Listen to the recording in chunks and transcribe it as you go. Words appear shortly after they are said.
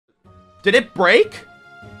Did it break?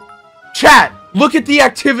 Chat, look at the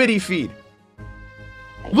activity feed.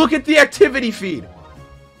 Look at the activity feed.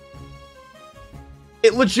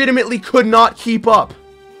 It legitimately could not keep up.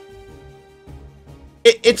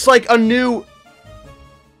 It's like a new...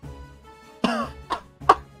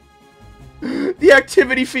 The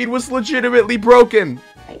activity feed was legitimately broken.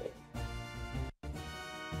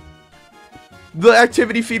 The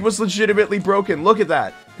activity feed was legitimately broken. Look at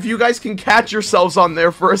that. If you guys can catch yourselves on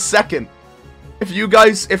there for a second. If you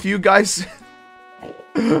guys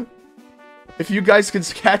can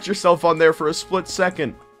catch yourself on there for a split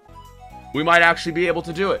second, we might actually be able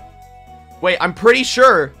to do it. Wait, I'm pretty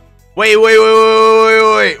sure. Wait.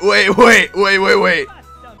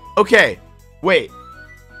 Okay, wait.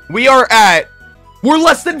 We're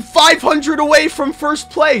less than 500 away from first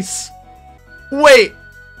place. Wait,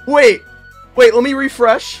 let me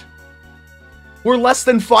refresh. We're less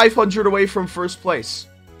than 500 away from first place.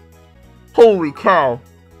 Holy cow.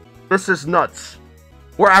 This is nuts.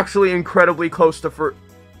 We're actually incredibly close to first.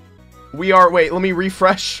 We are, wait, let me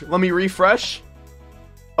refresh.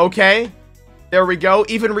 Okay. There we go.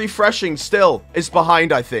 Even refreshing still is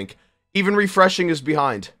behind, I think. Even refreshing is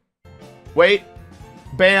behind. Wait.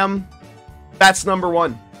 Bam. That's number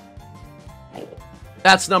one.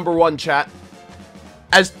 That's number one, chat.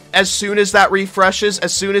 As soon as that refreshes,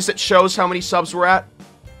 as soon as it shows how many subs we're at,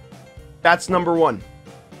 that's number one.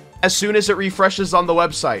 As soon as it refreshes on the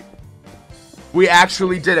website. We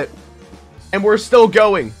actually did it. And we're still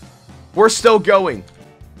going. We're still going.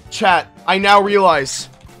 Chat, I now realize,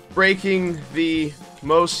 breaking the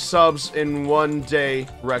most subs in one day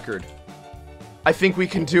record. I think we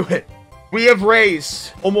can do it. We have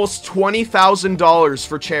raised almost $20,000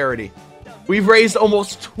 for charity. We've raised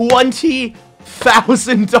almost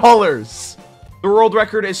 $20,000. The world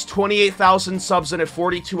record is 28,000 subs in a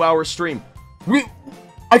 42-hour stream.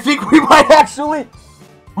 I think we might actually...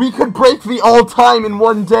 We could break the all-time in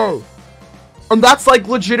one day. And that's like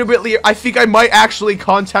legitimately... I think I might actually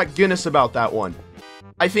contact Guinness about that one.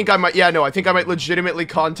 I think I might... Yeah, no, I think I might legitimately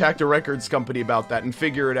contact a records company about that and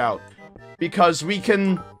figure it out. Because we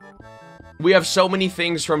can... We have so many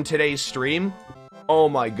things from today's stream. Oh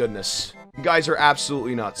my goodness. You guys are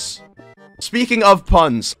absolutely nuts. Speaking of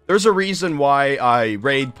puns, there's a reason why I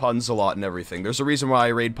raid puns a lot and everything. There's a reason why I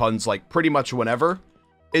raid puns, like, pretty much whenever.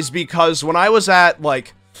 Is because when I was at,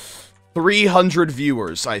 like, 300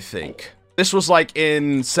 viewers, I think. This was, like,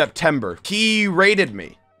 in September. He raided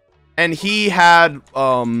me. And he had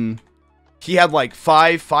like,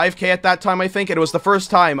 5K at that time, I think. And it was the first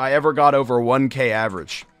time I ever got over 1K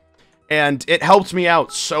average. And it helped me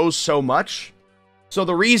out so much. So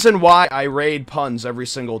the reason why I raid puns every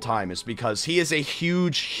single time is because he is a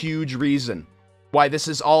huge reason why this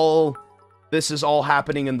is all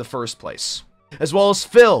happening in the first place. As well as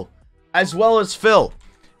Phil.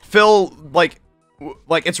 Phil, like,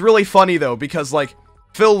 it's really funny though, because like,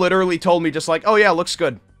 Phil literally told me just like, oh yeah, looks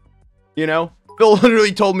good. You know? Phil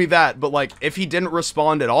literally told me that, but like, if he didn't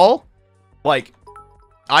respond at all, like,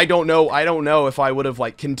 I don't know if I would have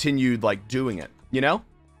like continued like doing it, you know?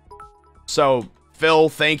 So, Phil,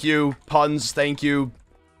 thank you. Puns, thank you.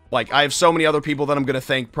 Like, I have so many other people that I'm gonna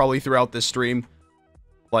thank probably throughout this stream.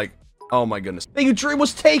 Like, oh my goodness. Thank you, Dream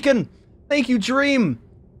was taken! Thank you, Dream!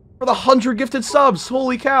 For the 100 gifted subs!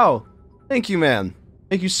 Holy cow! Thank you, man.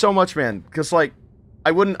 Thank you so much, man. Because, like,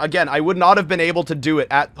 I would not have been able to do it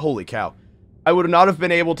at... Holy cow. I would not have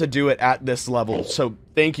been able to do it at this level. So,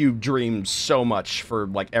 thank you, Dream, so much for,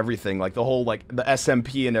 like, everything. Like, the whole, like, the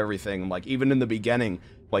SMP and everything. Like, even in the beginning...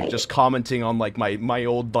 Like, just commenting on, like, my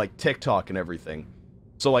old, like, TikTok and everything.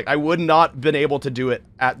 So, like, I would not been able to do it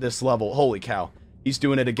at this level. Holy cow. He's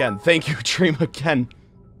doing it again. Thank you, Dream, again.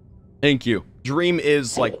 Thank you. Dream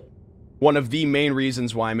is, like, one of the main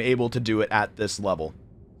reasons why I'm able to do it at this level.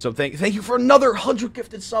 So, thank you for another 100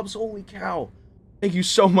 gifted subs. Holy cow. Thank you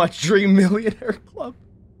so much, Dream Millionaire Club.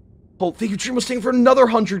 Oh, thank you, Dream was staying for another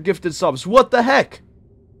 100 gifted subs. What the heck?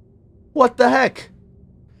 What the heck?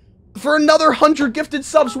 For another 100 gifted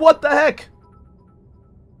subs, what the heck?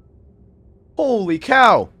 Holy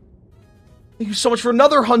cow. Thank you so much for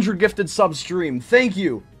another 100 gifted subs stream. Thank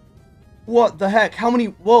you. What the heck? How many?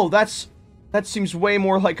 Whoa, that seems way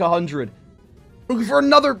more like 100. Looking for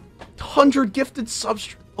another 100 gifted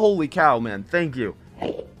subs. Holy cow, man. Thank you.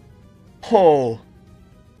 Oh,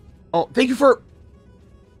 thank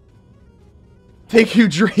you,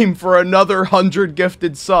 Dream, for another 100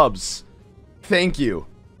 gifted subs. Thank you.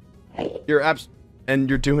 You're and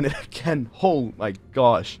you're doing it again. Oh my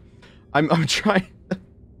gosh. I'm trying.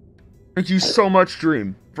 Thank you so much,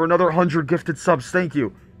 Dream, for another 100 gifted subs. Thank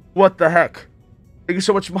you. What the heck? Thank you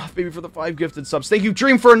so much, Moth Baby, for the 5 gifted subs. Thank you,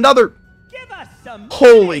 Dream, for another Give us some money.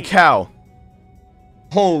 Holy cow.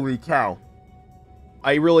 Holy cow.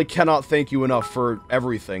 I really cannot thank you enough for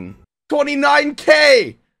everything.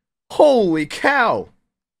 29K! Holy cow!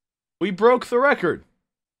 We broke the record.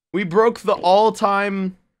 We broke the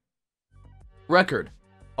all-time record.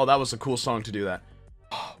 Oh, that was a cool song to do that.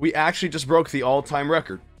 We actually just broke the all-time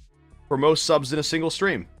record for most subs in a single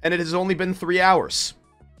stream. And it has only been 3 hours.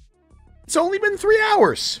 It's only been 3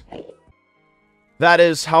 hours! That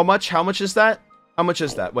is, how much? How much is that? How much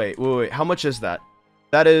is that? Wait, how much is that?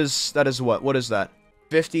 That is what? What is that?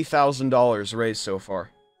 $50,000 raised so far.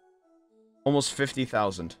 Almost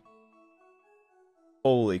 50,000.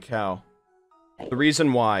 Holy cow. The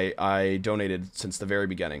reason why I donated since the very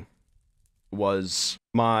beginning was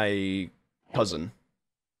my cousin,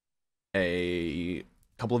 a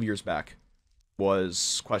couple of years back,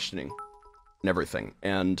 was questioning and everything,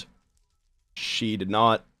 and she did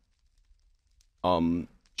not,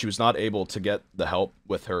 she was not able to get the help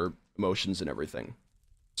with her emotions and everything,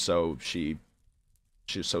 so she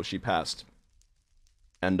passed,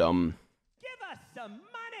 and, Give us some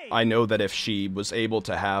money. I know that if she was able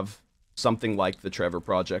to have something like the Trevor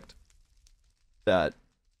Project, that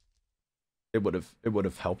it would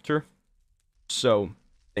have helped her. So,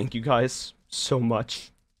 thank you guys so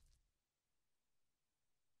much.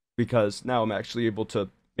 Because now I'm actually able to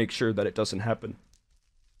make sure that it doesn't happen.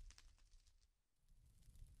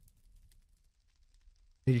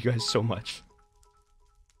 Thank you guys so much.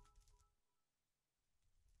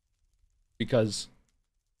 Because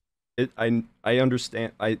I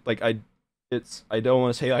understand, I don't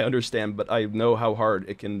want to say I understand, but I know how hard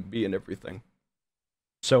it can be and everything.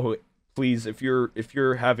 So please, if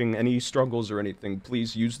you're having any struggles or anything,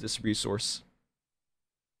 please use this resource.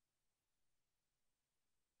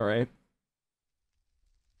 All right.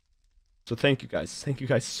 So thank you guys. Thank you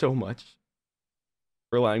guys so much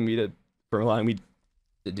for allowing me to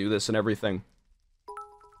do this and everything.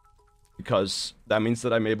 Because that means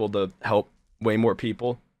that I'm able to help way more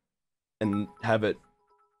people and have it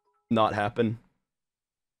not happen,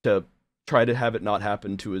 to try to have it not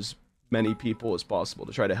happen to as many people as possible,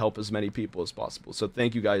 to try to help as many people as possible. So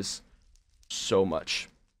thank you guys so much.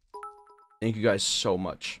 Thank you guys so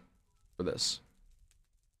much for this.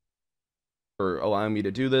 For allowing me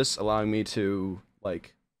to do this, allowing me to,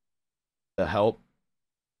 like, to help.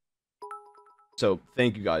 So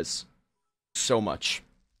thank you guys so much.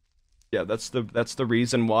 Yeah, that's the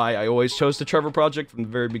reason why I always chose the Trevor Project from the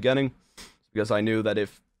very beginning. Because I knew that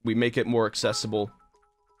if we make it more accessible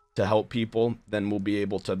to help people, then we'll be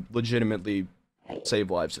able to legitimately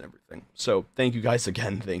save lives and everything. So, thank you guys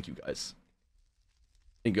again. Thank you guys.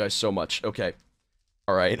 Thank you guys so much. Okay.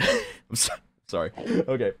 Alright. I'm sorry.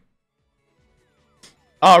 Okay.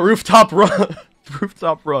 Ah, rooftop run!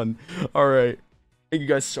 Rooftop run. Alright. Thank you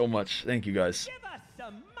guys so much. Thank you guys. Give us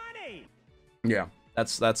some money. Yeah.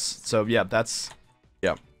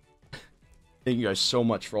 Yeah. Thank you guys so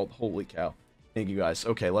much for all the, holy cow. Thank you guys.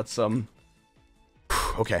 Okay, let's,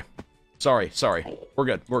 okay. Sorry. We're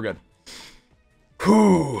good.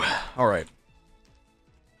 Whew. Alright.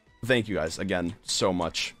 Thank you guys again so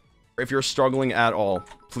much. If you're struggling at all,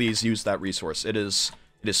 please use that resource. It is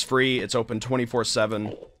free, it's open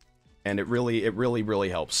 24/7, and it really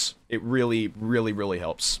helps. It really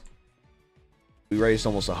helps. We raised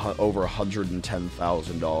almost over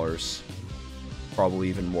 $110,000. Probably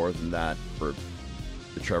even more than that for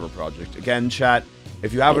the Trevor Project. Again, chat,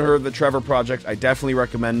 if you haven't heard of the Trevor Project, I definitely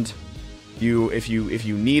recommend you, if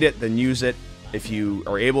you need it, then use it. If you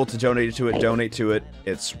are able to donate to it, donate to it.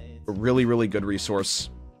 It's a really good resource.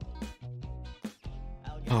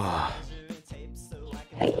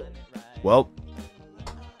 Well,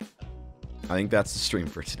 I think that's the stream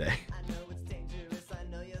for today.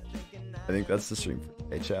 I think that's the stream for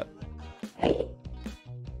today, chat.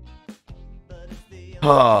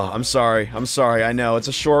 Oh, I'm sorry. I know, it's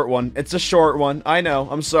a short one. I know,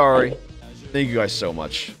 I'm sorry. Thank you guys so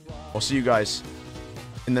much. I'll see you guys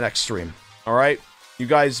in the next stream. Alright? You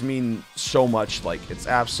guys mean so much, like, it's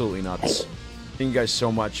absolutely nuts. Thank you guys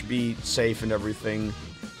so much. Be safe and everything.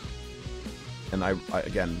 And I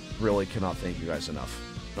again, really cannot thank you guys enough.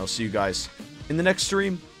 And I'll see you guys in the next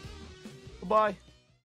stream. Bye-bye.